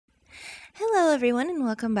Hello everyone and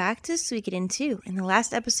welcome back to Suikoden 2. In the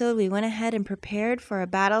last episode we went ahead and prepared for a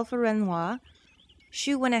battle for Renoir.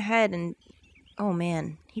 Shu went ahead and, oh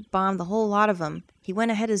man, he bombed the whole lot of them. He went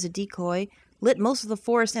ahead as a decoy, lit most of the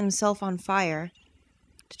forest and himself on fire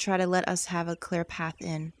to try to let us have a clear path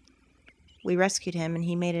in. We rescued him and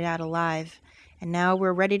he made it out alive, and now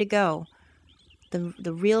we're ready to go.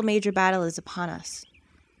 The real major battle is upon us.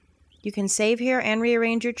 You can save here and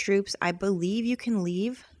rearrange your troops. I believe you can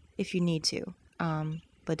leave if you need to,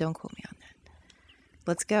 but don't quote me on that.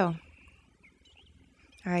 Let's go.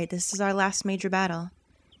 Alright, this is our last major battle.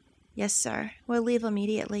 Yes, sir. We'll leave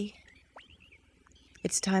immediately.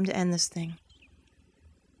 It's time to end this thing.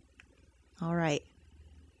 Alright.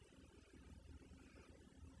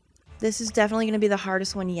 This is definitely going to be the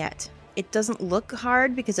hardest one yet. It doesn't look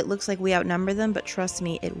hard because it looks like we outnumber them, but trust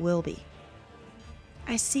me, it will be.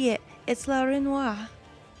 I see it. It's La Renoir.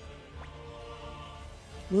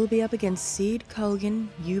 We'll be up against Seed, Culligan,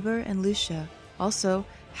 Uber, and Lucia. Also,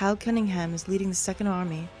 Hal Cunningham is leading the Second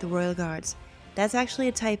Army, the Royal Guards. That's actually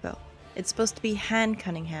a typo. It's supposed to be Han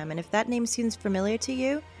Cunningham, and if that name seems familiar to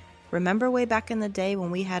you, remember way back in the day when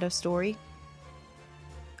we had a story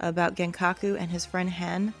about Genkaku and his friend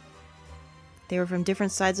Han? They were from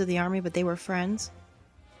different sides of the army, but they were friends.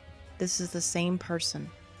 This is the same person.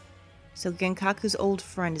 So Genkaku's old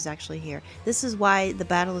friend is actually here. This is why the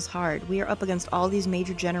battle is hard. We are up against all these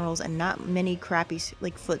major generals and not many crappy,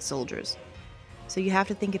 foot soldiers. So you have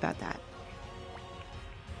to think about that.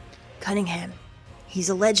 Cunningham. He's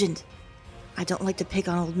a legend. I don't like to pick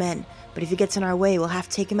on old men, but if he gets in our way, we'll have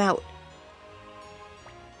to take him out.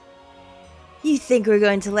 You think we're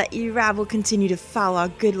going to let you rabble continue to foul our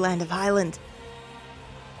good land of Highland?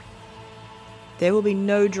 There will be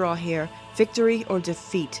no draw here. Victory or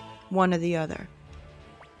defeat. One or the other.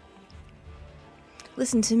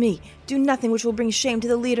 Listen to me. Do nothing which will bring shame to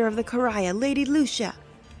the leader of the Karaya, Lady Lucia.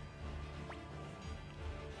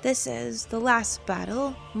 This is the last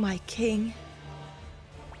battle, my king.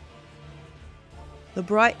 The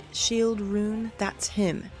bright shield rune, that's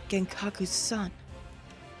him, Genkaku's son.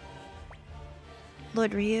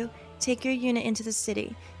 Lord Ryu, take your unit into the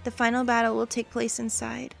city. The final battle will take place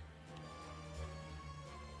inside.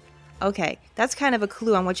 Okay, that's kind of a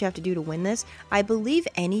clue on what you have to do to win this. I believe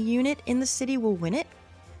any unit in the city will win it.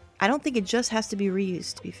 I don't think it just has to be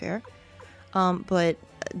reused, to be fair. But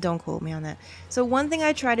don't quote me on that. So one thing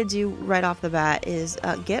I try to do right off the bat is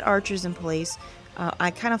get archers in place. I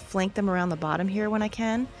kind of flank them around the bottom here when I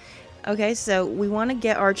can. Okay, so we want to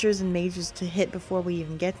get archers and mages to hit before we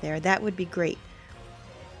even get there. That would be great.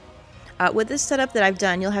 With this setup that I've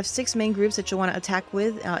done, you'll have 6 main groups that you'll want to attack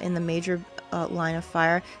with in the major line of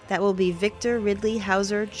fire. That will be Victor, Ridley,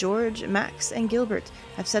 Hauser, George, Max, and Gilbert.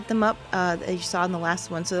 I've set them up as you saw in the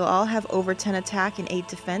last one, so they'll all have over 10 attack and 8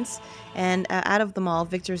 defense. And out of them all,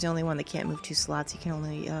 Victor's the only one that can't move 2 slots. He can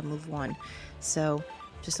only move 1. So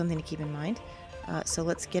just something to keep in mind. So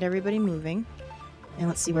let's get everybody moving, and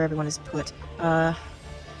let's see where everyone is put. I'm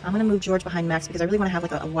going to move George behind Max because I really want to have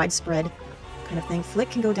like a widespread kind of thing.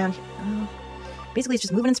 Flick can go down here. Basically, it's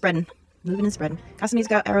just moving and spreading. Moving and spreading. Kasumi's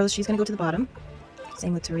got arrows. She's going to go to the bottom.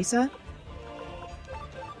 Same with Teresa.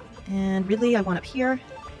 And Ridley, I want up here.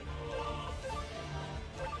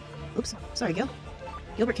 Oops. Sorry, Gil.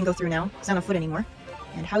 Gilbert can go through now. He's not on foot anymore.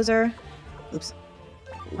 And Hauser. Oops.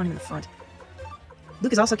 We want him in the front.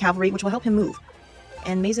 Luke is also cavalry, which will help him move.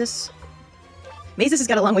 And Mazes. Mazes has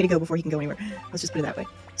got a long way to go before he can go anywhere. Let's just put it that way.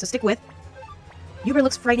 So stick with. Uber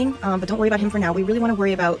looks frightening, but don't worry about him for now. We really want to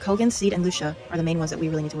worry about Culligan, Seed, and Lucia are the main ones that we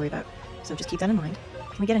really need to worry about. So just keep that in mind.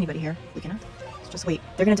 Can we get anybody here? We cannot. Let's just wait.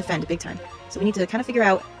 They're going to defend big time. So we need to kind of figure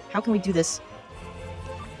out how can we do this.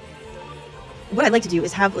 What I'd like to do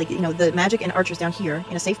is have, like, you know, the magic and archers down here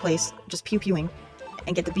in a safe place, just pew-pewing,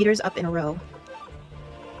 and get the beaters up in a row.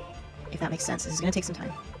 If that makes sense. This is going to take some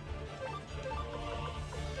time.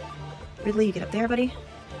 Ridley, you get up there, buddy.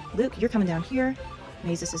 Luke, you're coming down here.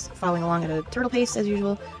 Mazes is following along at a turtle pace, as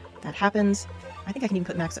usual. That happens. I think I can even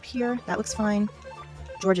put Max up here. That looks fine.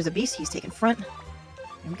 George is a beast. He's taking front.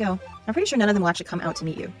 There we go. I'm pretty sure none of them will actually come out to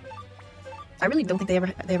meet you. I really don't think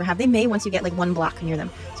they ever have. They may once you get, like, 1 block near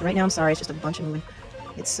them. So right now, I'm sorry. It's just a bunch of moving.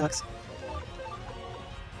 It sucks. I'm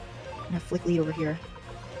gonna have Flick lead over here.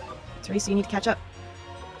 Teresa, you need to catch up.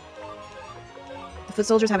 The foot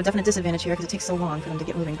soldiers have a definite disadvantage here because it takes so long for them to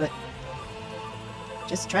get moving, but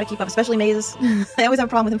just try to keep up, especially Mazes. I always have a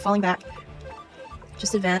problem with him falling back.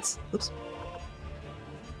 Just advance. Oops.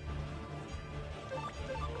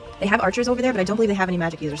 They have archers over there, but I don't believe they have any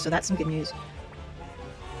magic users, so that's some good news.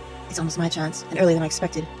 It's almost my chance, and earlier than I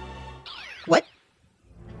expected. What?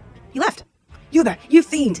 He left! Uber, you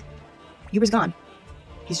fiend! Uber's gone.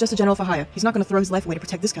 He's just a general for hire. He's not going to throw his life away to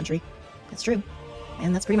protect this country. That's true.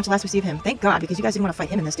 And that's pretty much the last we see of him. Thank God, because you guys didn't want to fight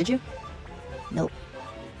him in this, did you? Nope.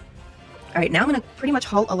 Alright, now I'm going to pretty much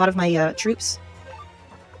halt a lot of my troops.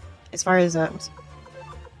 As far as... Oops.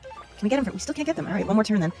 Can we get them? We still can't get them. Alright, one more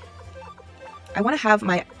turn then. I want to have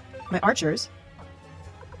my archers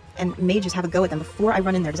and mages have a go at them before I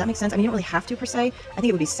run in there. Does that make sense? I mean, you don't really have to, per se. I think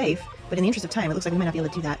it would be safe, but in the interest of time, it looks like we might not be able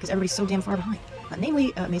to do that, because everybody's so damn far behind.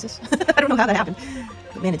 Namely, mazes. I don't know how that happened,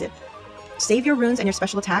 but man, it did. Save your runes and your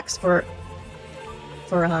special attacks for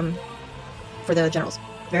the generals.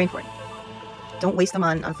 Very important. Don't waste them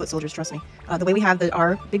on foot soldiers, trust me. The way we have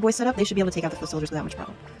our big boys set up, they should be able to take out the foot soldiers without much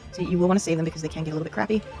problem. So you will want to save them because they can get a little bit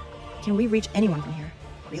crappy. Can we reach anyone from here?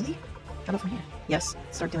 Really? How about from here? Yes,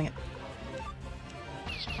 start doing it.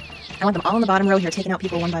 I want them all in the bottom row here, taking out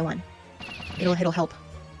people one by one. It'll help.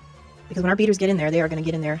 Because when our beaters get in there, they are going to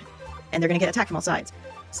get in there, and they're going to get attacked from all sides.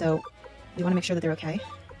 So, we want to make sure that they're okay.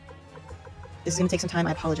 This is going to take some time,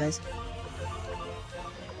 I apologize.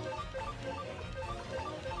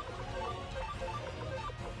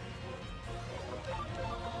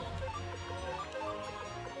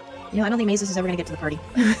 You know, I don't think Mazes is ever going to get to the party.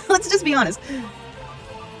 Let's just be honest.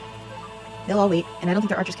 They'll all wait, and I don't think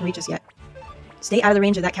their archers can reach us yet. Stay out of the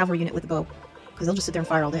range of that cavalry unit with the bow, because they'll just sit there and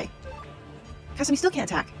fire all day. Kasumi still can't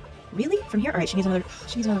attack. Really? From here? Alright, she needs another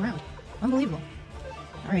round. Unbelievable.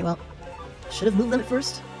 Alright, well, should have moved them at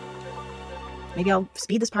first. Maybe I'll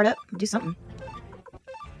speed this part up and do something.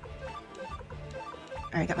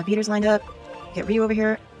 Alright, got my beaters lined up. Get Ryu over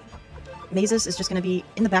here. Mazes is just going to be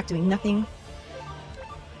in the back doing nothing.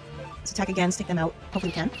 Let's attack again, stick them out. Hopefully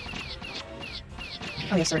we can.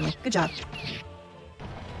 Oh yeah, certainly. Good job.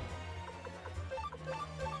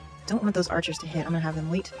 Don't want those archers to hit. I'm gonna have them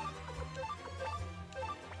wait.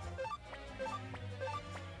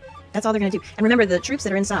 That's all they're gonna do. And remember, the troops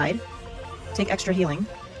that are inside take extra healing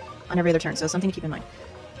on every other turn, so something to keep in mind.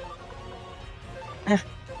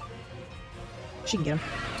 She can get him.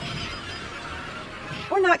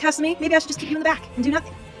 Or not, Kasumi. Maybe I should just keep you in the back and do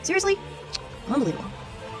nothing. Seriously? Unbelievable.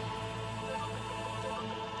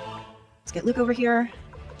 Let's get Luke over here.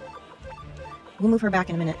 We'll move her back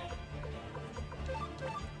in a minute.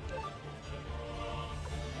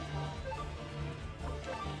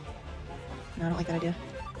 No, I don't like that idea.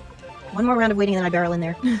 One more round of waiting and then I barrel in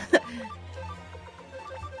there.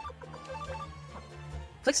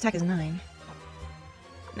 Flick's attack is 9.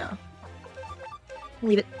 No. We'll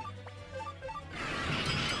leave it.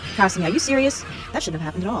 Kasumi, are you serious? That shouldn't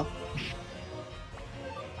have happened at all.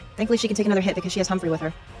 Thankfully she can take another hit because she has Humphrey with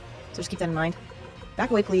her. So just keep that in mind.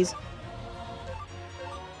 Back away, please.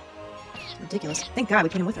 It's ridiculous. Thank God we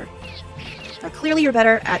put him with her. Clearly you're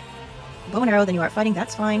better at bow and arrow than you are at fighting.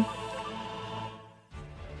 That's fine.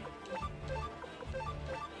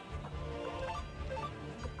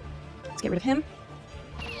 Let's get rid of him.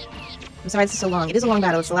 Besides, it's so long. It is a long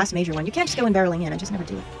battle. It's the last major one. You can't just go in barreling in. I just never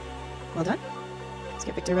do it. Well done. Let's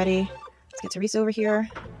get Victor ready. Let's get Teresa over here.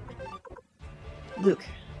 Luke.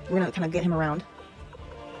 We're going to kind of get him around.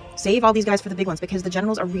 Save all these guys for the big ones, because the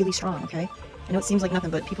generals are really strong, okay? I know it seems like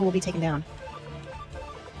nothing, but people will be taken down.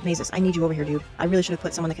 Mazes, I need you over here, dude. I really should have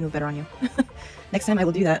put someone that can move better on you. Next time I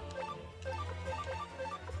will do that.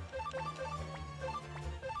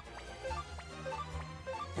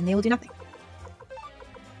 And they will do nothing.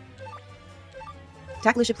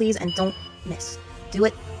 Attack Lucia, please, and don't miss. Do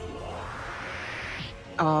it.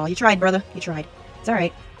 Oh, you tried, brother. You tried. It's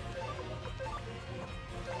alright.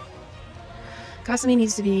 Kasumi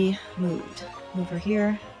needs to be moved. Move her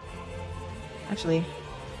here. Actually,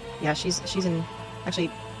 yeah, she's in... Actually,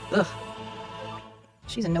 ugh.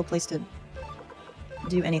 She's in no place to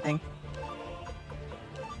do anything.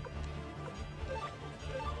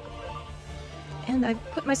 And I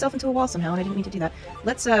put myself into a wall somehow, and I didn't mean to do that.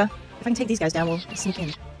 Let's, if I can take these guys down, we'll sneak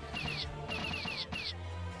in.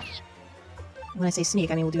 When I say sneak,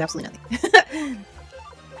 I mean we'll do absolutely nothing.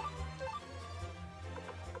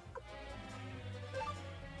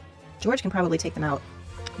 George can probably take them out,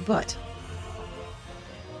 but...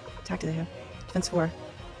 Attack to the hill. Defense 4.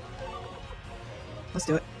 Let's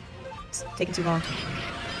do it. It's taking too long.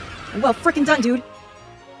 Well, frickin' done, dude!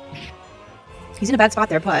 He's in a bad spot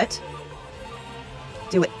there, but...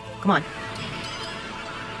 Do it. Come on.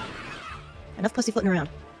 Enough pussyfooting around.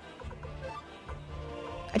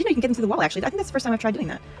 I didn't know you can get him through the wall, actually. I think that's the first time I've tried doing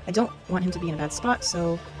that. I don't want him to be in a bad spot,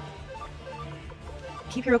 so...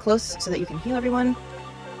 Keep hero close so that you can heal everyone.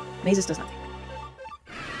 Mazes does nothing.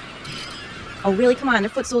 Oh, really? Come on, they're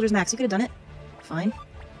foot soldiers, Max. You could have done it. Fine.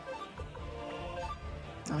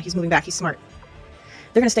 Oh, he's moving back. He's smart.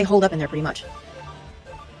 They're going to stay holed up in there pretty much.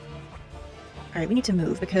 Alright, we need to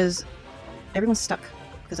move because everyone's stuck.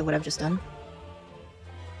 because of what I've just done.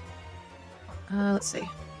 Let's see.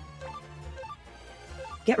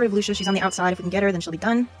 Get rid of Lucia. She's on the outside. If we can get her, then she'll be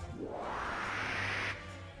done.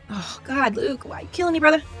 Oh, God, Luke. Why are you killing me,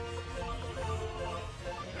 brother?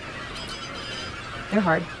 They're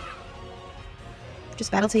hard. Just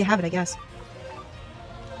battle till you have it, I guess.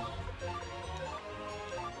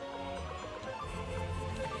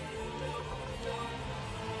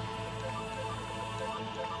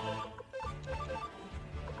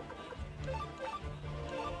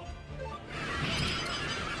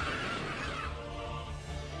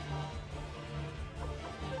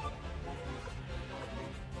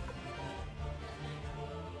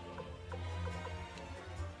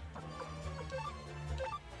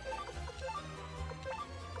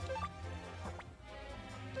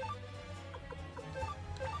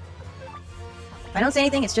 If I don't say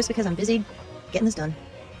anything, it's just because I'm busy getting this done.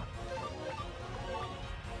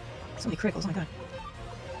 So many criticals, oh my god.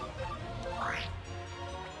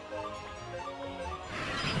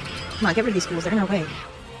 Come on, get rid of these fools, they're in our way.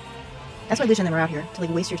 That's why Lucia and them are out here, to like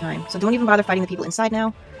waste your time. So don't even bother fighting the people inside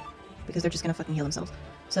now, because they're just gonna fucking heal themselves.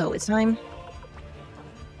 So it's time...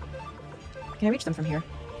 Can I reach them from here?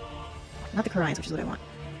 Not the Karines, which is what I want.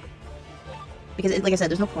 Because, like I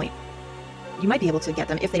said, there's no point. You might be able to get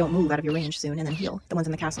them if they don't move out of your range soon and then heal the ones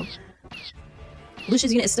in the castle.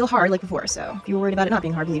 Lucia's unit is still hard like before, so if you were worried about it not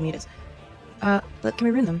being hard, believe me it is. But can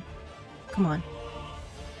we ruin them? Come on.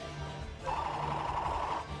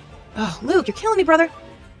 Oh, Luke, you're killing me, brother!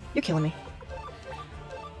 You're killing me.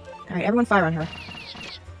 Alright, everyone fire on her.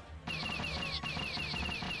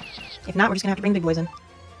 If not, we're just gonna have to bring the big boys in.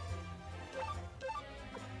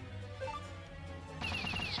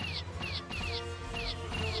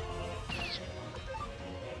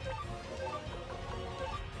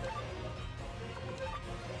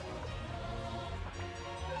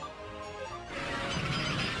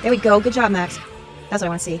 There we go. Good job, Max. That's what I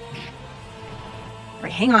want to see.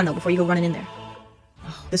 Alright, hang on, though, before you go running in there.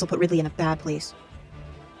 Oh, this will put Ridley in a bad place.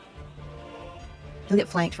 He'll get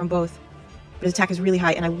flanked from both. But his attack is really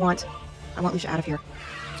high, and I want Lucia out of here.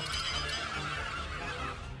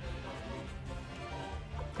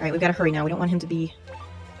 Alright, we've got to hurry now. We don't want him to be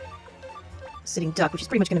a sitting duck, which he's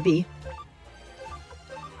pretty much going to be.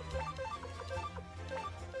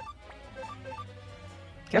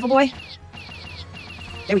 Careful, boy.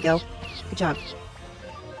 There we go. Good job.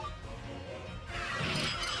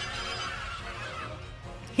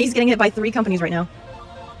 He's getting hit by 3 companies right now.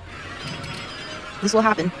 This will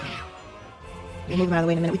happen. We'll move him out of the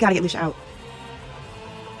way in a minute. We gotta get Lucia out.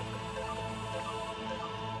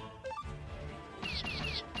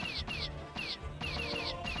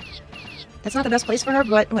 That's not the best place for her,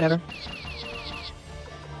 but whatever.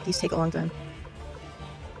 These take a long time.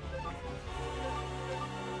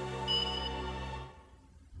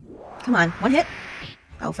 Come on, one hit?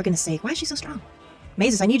 Oh, for goodness sake, why is she so strong?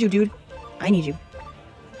 Mazes, I need you, dude. I need you.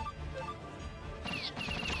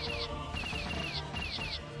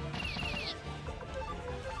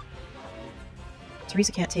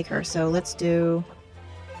 Teresa can't take her, so let's do...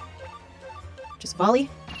 just volley?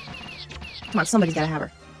 Come on, somebody's gotta have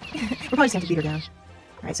her. We're probably just gonna have to beat her down.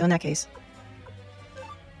 Alright, so in that case...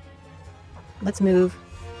 let's move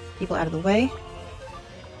people out of the way.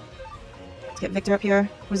 Let's get Victor up here.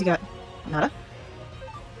 What's he got? Nada?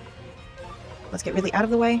 Let's get Ridley out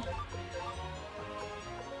of the way.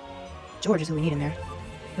 George is who we need in there.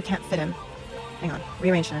 We can't fit him. Hang on.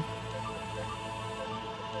 Rearrange time.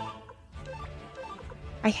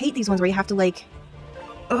 I hate these ones where you have to, like...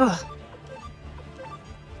 Ugh.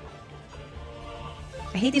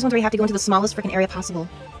 I hate these ones where you have to go into the smallest freaking area possible.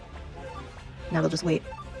 Now they'll just wait.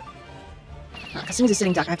 As soon as it's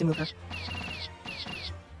sitting duck, I have to move her.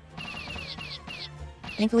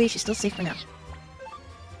 Thankfully, she's still safe for now.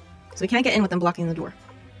 So we can't get in with them blocking the door.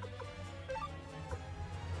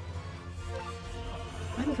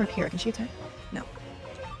 If I move her up here, can she attack? No.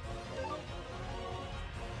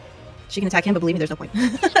 She can attack him, but believe me, there's no point.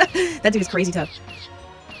 That dude is crazy tough.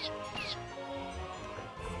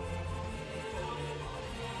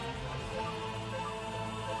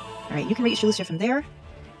 Alright, you can reach Lucia from there.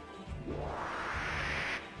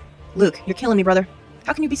 Luke, you're killing me, brother.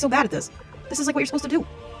 How can you be so bad at this? This is like what you're supposed to do.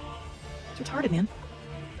 It's retarded, man.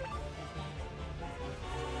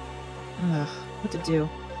 Ugh, what to do?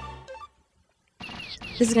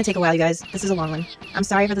 This is gonna take a while, you guys. This is a long one. I'm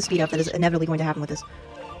sorry for the speed up that is inevitably going to happen with this.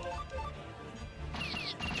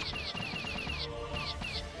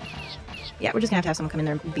 Yeah, we're just gonna have someone come in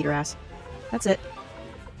there and beat her ass. That's it.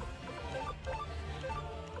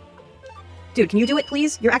 Dude, can you do it,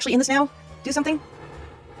 please? You're actually in this now? Do something?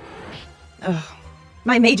 Ugh.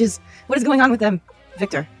 My mages. What is going on with them?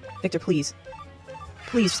 Victor. Victor, please.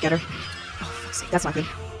 Please, just get her. Oh, fuck's sake. That's not good.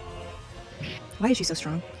 Why is she so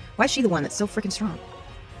strong? Why is she the one that's so freaking strong?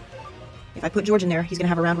 If I put George in there, he's gonna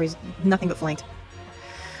have a round where he's nothing but flanked.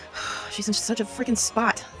 She's in such a freaking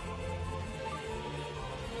spot.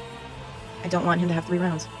 I don't want him to have 3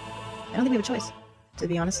 rounds. I don't think we have a choice, to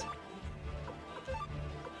be honest.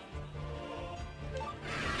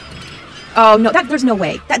 Oh, no, there's no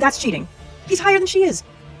way. That's cheating. He's higher than she is.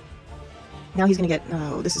 Now he's gonna get...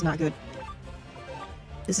 Oh, this is not good.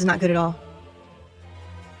 This is not good at all.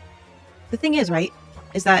 The thing is, right,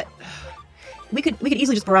 is that we could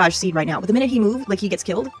easily just barrage Seed right now, but the minute he moved, like he gets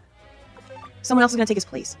killed, someone else is gonna take his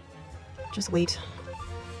place. Just wait.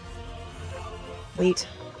 Wait.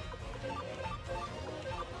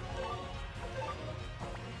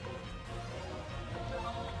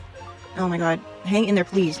 Oh my god. Hang in there,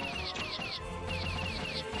 please.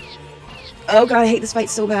 Oh god, I hate this fight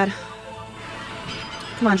so bad.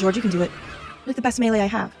 Come on, George, you can do it. You're like the best melee I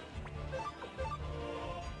have.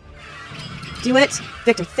 Do it!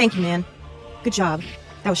 Victor, thank you, man. Good job.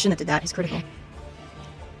 That was Shin that did that. He's critical.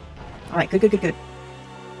 Alright, good, good, good, good.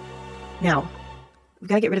 Now, we've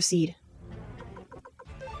got to get rid of Seed.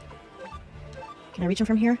 Can I reach him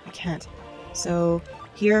from here? I can't. So,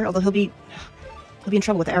 here, although he'll be in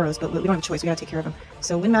trouble with the arrows, but we don't have a choice. We gotta take care of him.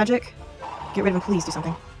 So, Wind Magic. Get rid of him, please do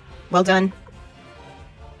something. Well done.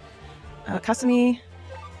 Kasumi.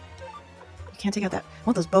 You can't take out that. I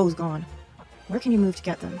want those bows gone. Where can you move to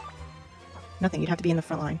get them? Nothing. You'd have to be in the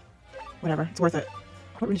front line. Whatever. It's worth it.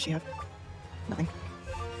 What room does she have? Nothing.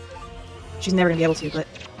 She's never gonna be able to, but...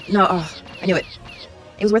 No, oh, I knew it.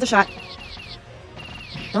 It was worth a shot.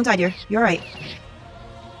 Don't die, dear. You're alright.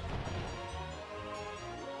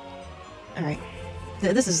 Alright.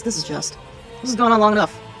 This is just... This has gone on long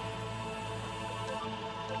enough.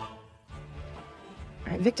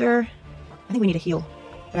 Alright, Victor... I think we need a heal.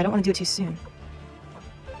 But I don't want to do it too soon.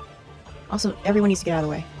 Also, everyone needs to get out of the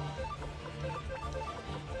way.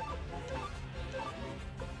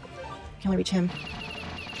 Can only reach him.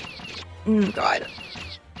 God.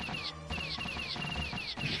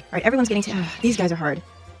 Alright, everyone's getting to... these guys are hard.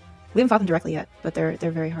 We haven't fought them directly yet, but they're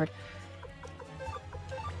very hard.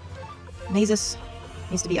 Nasus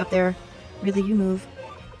needs to be up there. Really, you move.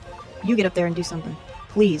 You get up there and do something.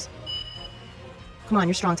 Please. Come on,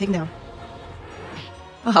 you're strong. Take him down.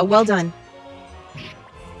 Oh, well done.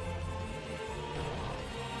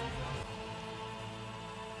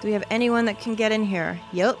 Do we have anyone that can get in here?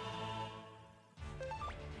 Yep.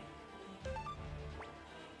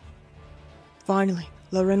 Finally,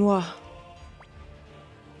 Le Renoir.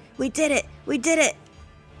 We did it! We did it!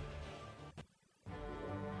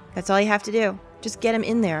 That's all you have to do. Just get him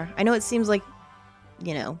in there. I know it seems like,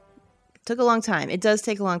 you know, it took a long time. It does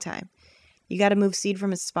take a long time. You gotta move Seed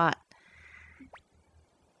from his spot.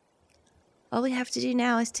 All we have to do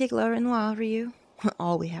now is take Le Renoir, Ryu.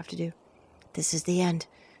 All we have to do. This is the end.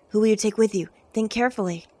 Who will you take with you? Think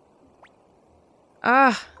carefully.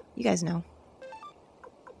 You guys know.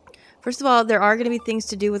 First of all, there are going to be things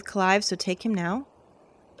to do with Clive, so take him now.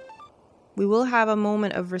 We will have a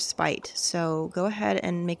moment of respite, so go ahead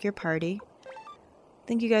and make your party. I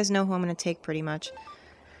think you guys know who I'm going to take pretty much.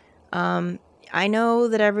 I know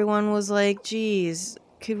that everyone was like, geez,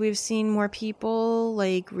 could we have seen more people?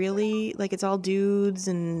 Like, really? Like, it's all dudes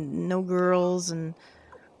and no girls, and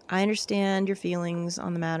I understand your feelings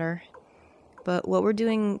on the matter. But what we're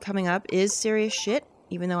doing coming up is serious shit,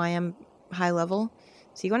 even though I am high level.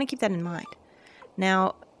 So you want to keep that in mind.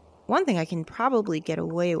 Now, one thing I can probably get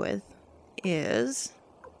away with is...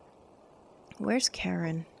 Where's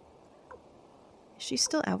Karen? Is she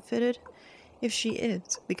still outfitted? If she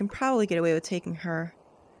is, we can probably get away with taking her.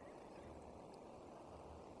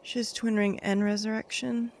 She has Twin Ring and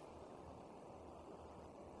Resurrection.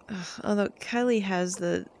 Although Kylie has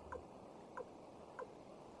the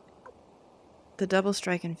Double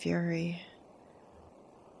Strike and Fury.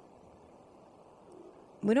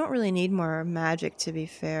 We don't really need more magic, to be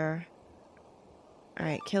fair.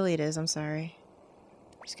 Alright, Killy it is, I'm sorry.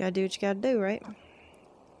 Just gotta do what you gotta do, right?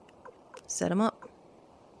 Set him up.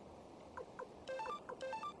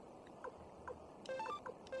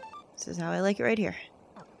 This is how I like it right here.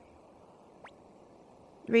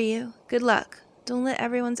 Ryu, good luck. Don't let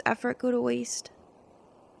everyone's effort go to waste.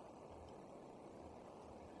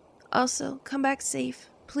 Also, come back safe.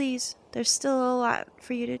 Please, there's still a lot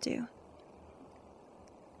for you to do.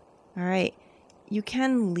 Alright. You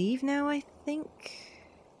can leave now, I think?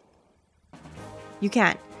 You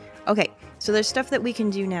can. Okay, so there's stuff that we can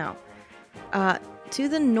do now. To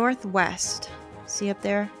the northwest. See up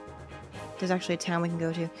there? There's actually a town we can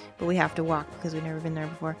go to, but we have to walk because we've never been there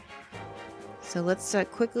before. So let's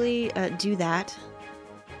quickly do that.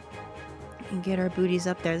 And get our booties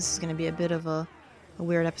up there. This is going to be a bit of a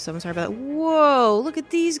weird episode. I'm sorry about that. Whoa! Look at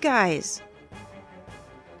these guys!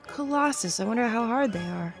 Colossus. I wonder how hard they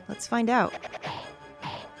are. Let's find out.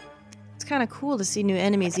 It's kind of cool to see new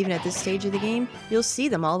enemies even at this stage of the game. You'll see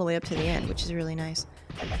them all the way up to the end, which is really nice.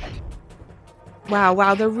 Wow,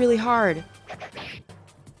 wow, they're really hard.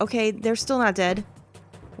 Okay, they're still not dead.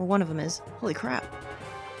 Well, one of them is. Holy crap.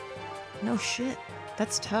 No shit.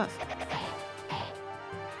 That's tough.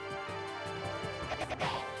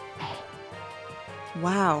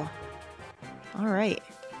 Wow. Alright.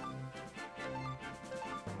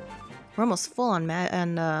 We're almost full on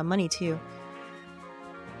money, too.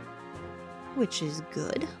 Which is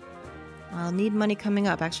good. I'll need money coming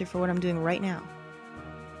up, actually, for what I'm doing right now.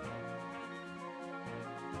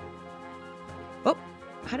 Oh!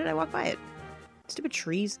 How did I walk by it? Stupid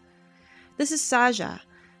trees. This is Saja.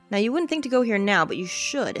 Now, you wouldn't think to go here now, but you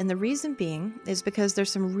should. And the reason being is because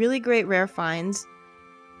there's some really great rare finds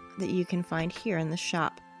that you can find here in the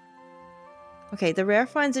shop. Okay, the rare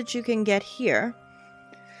finds that you can get here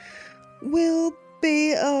will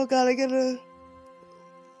be... Oh god, I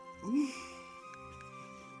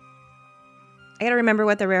gotta remember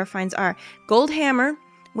what the rare finds are. Gold hammer,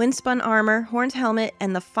 windspun armor, horned helmet,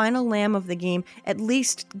 and the final lamb of the game. At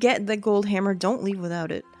least get the gold hammer. Don't leave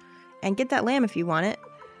without it. And get that lamb if you want it.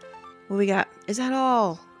 What we got? Is that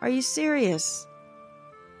all? Are you serious?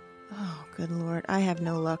 Oh, good lord. I have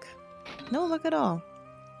no luck. No luck at all.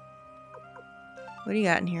 What do you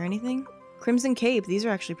got in here? Anything? Crimson Cape. These are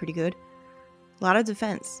actually pretty good. A lot of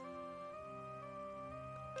defense.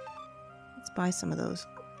 Let's buy some of those.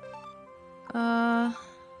 No,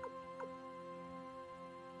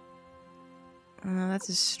 that's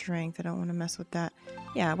his strength. I don't want to mess with that.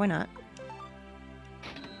 Yeah, why not?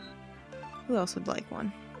 Who else would like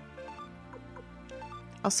one?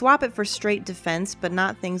 I'll swap it for straight defense, but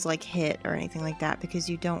not things like hit or anything like that, because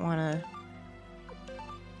you don't want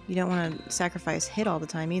to sacrifice hit all the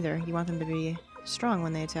time either. You want them to be strong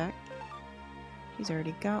when they attack. He's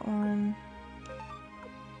already got one.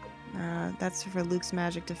 That's for Luke's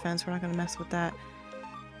magic defense. We're not going to mess with that.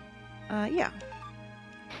 Yeah.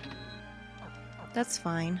 That's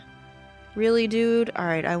fine. Really, dude?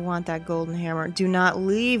 Alright, I want that golden hammer. Do not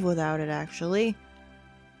leave without it, actually.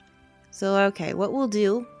 So, okay, what we'll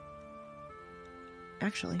do...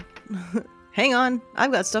 Actually, hang on.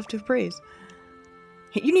 I've got stuff to appraise.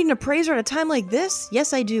 You need an appraiser at a time like this?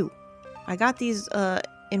 Yes, I do. I got these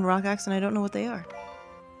in Rock Axe and I don't know what they are.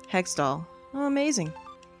 Hex doll. Oh, amazing.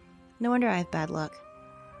 No wonder I have bad luck.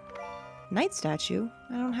 Knight statue?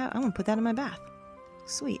 I'm gonna put that in my bath.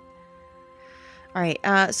 Sweet. Alright,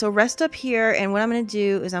 so rest up here, and what I'm gonna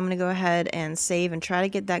do is I'm gonna go ahead and save and try to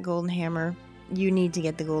get that golden hammer. You need to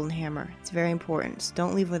get the golden hammer. It's very important. So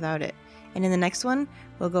don't leave without it. And in the next one,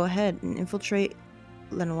 we'll go ahead and infiltrate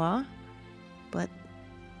Lenoir. But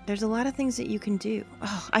there's a lot of things that you can do.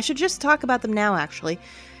 Oh, I should just talk about them now, actually.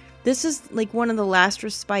 This is like one of the last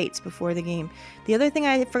respites before the game. The other thing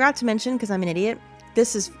I forgot to mention, because I'm an idiot,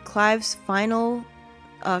 this is Clive's final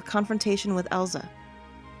confrontation with Elsa.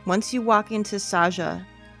 Once you walk into Saja,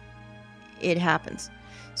 it happens.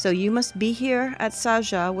 So you must be here at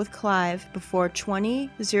Saja with Clive before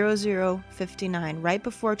 20:00:59, right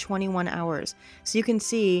before 21 hours. So you can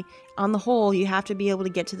see, on the whole, you have to be able to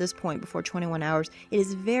get to this point before 21 hours. It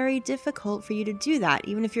is very difficult for you to do that,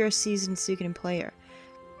 even if you're a seasoned Suikoden player.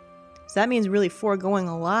 So that means really foregoing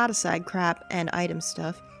a lot of side crap and item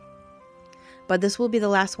stuff. But this will be the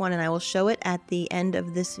last one, and I will show it at the end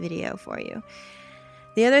of this video for you.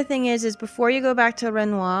 The other thing is before you go back to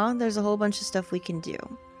Renoir, there's a whole bunch of stuff we can do.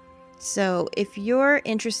 So if you're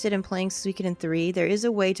interested in playing Suikoden 3, there is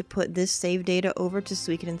a way to put this save data over to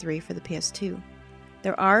Suikoden 3 for the PS2.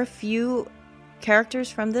 There are a few characters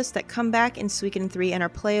from this that come back in Suikoden 3 and are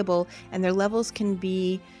playable, and their levels can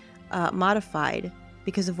be modified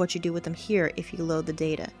because of what you do with them here if you load the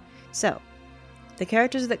data. So, the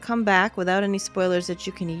characters that come back without any spoilers that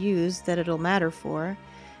you can use that it'll matter for,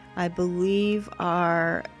 I believe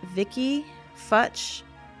are Vicky, Futch,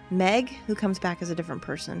 Meg, who comes back as a different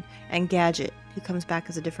person, and Gadget, who comes back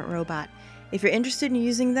as a different robot. If you're interested in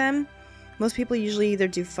using them, most people usually either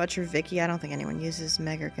do Futch or Vicky. I don't think anyone uses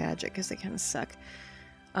Meg or Gadget because they kind of suck.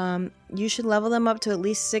 You should level them up to at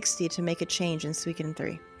least 60 to make a change in Suikoden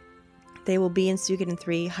 3. They will be in Suikoden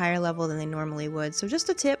 3 higher level than they normally would. So just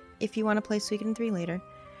a tip if you want to play Suikoden 3 later.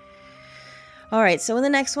 Alright, so in the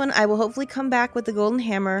next one, I will hopefully come back with the golden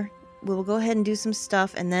hammer. We will go ahead and do some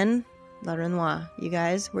stuff, and then La Renoir. You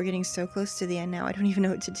guys, we're getting so close to the end now, I don't even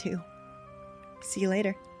know what to do. See you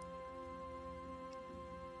later.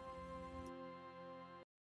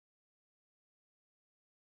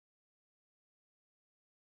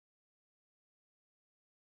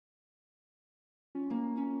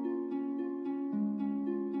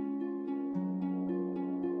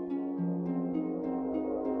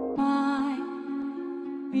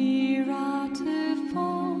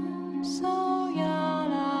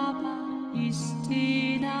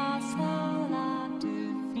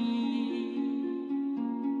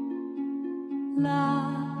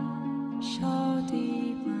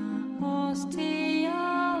 Ostia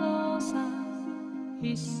osa,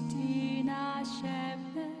 istina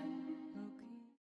shepherd.